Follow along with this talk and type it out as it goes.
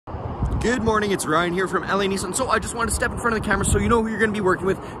Good morning, it's Ryan here from LA Nissan. So I just wanted to step in front of the camera so you know who you're going to be working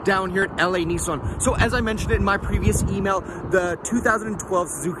with down here at LA Nissan. So as I mentioned in my previous email, the 2012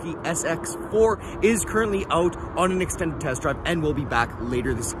 Suzuki SX4 is currently out on an extended test drive and will be back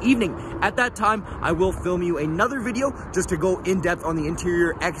later this evening. At that time, I will film you another video just to go in depth on the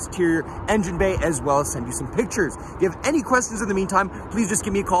interior, exterior, engine bay, as well as send you some pictures. If you have any questions in the meantime, please just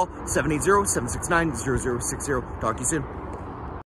give me a call, 780-769-0060. Talk to you soon.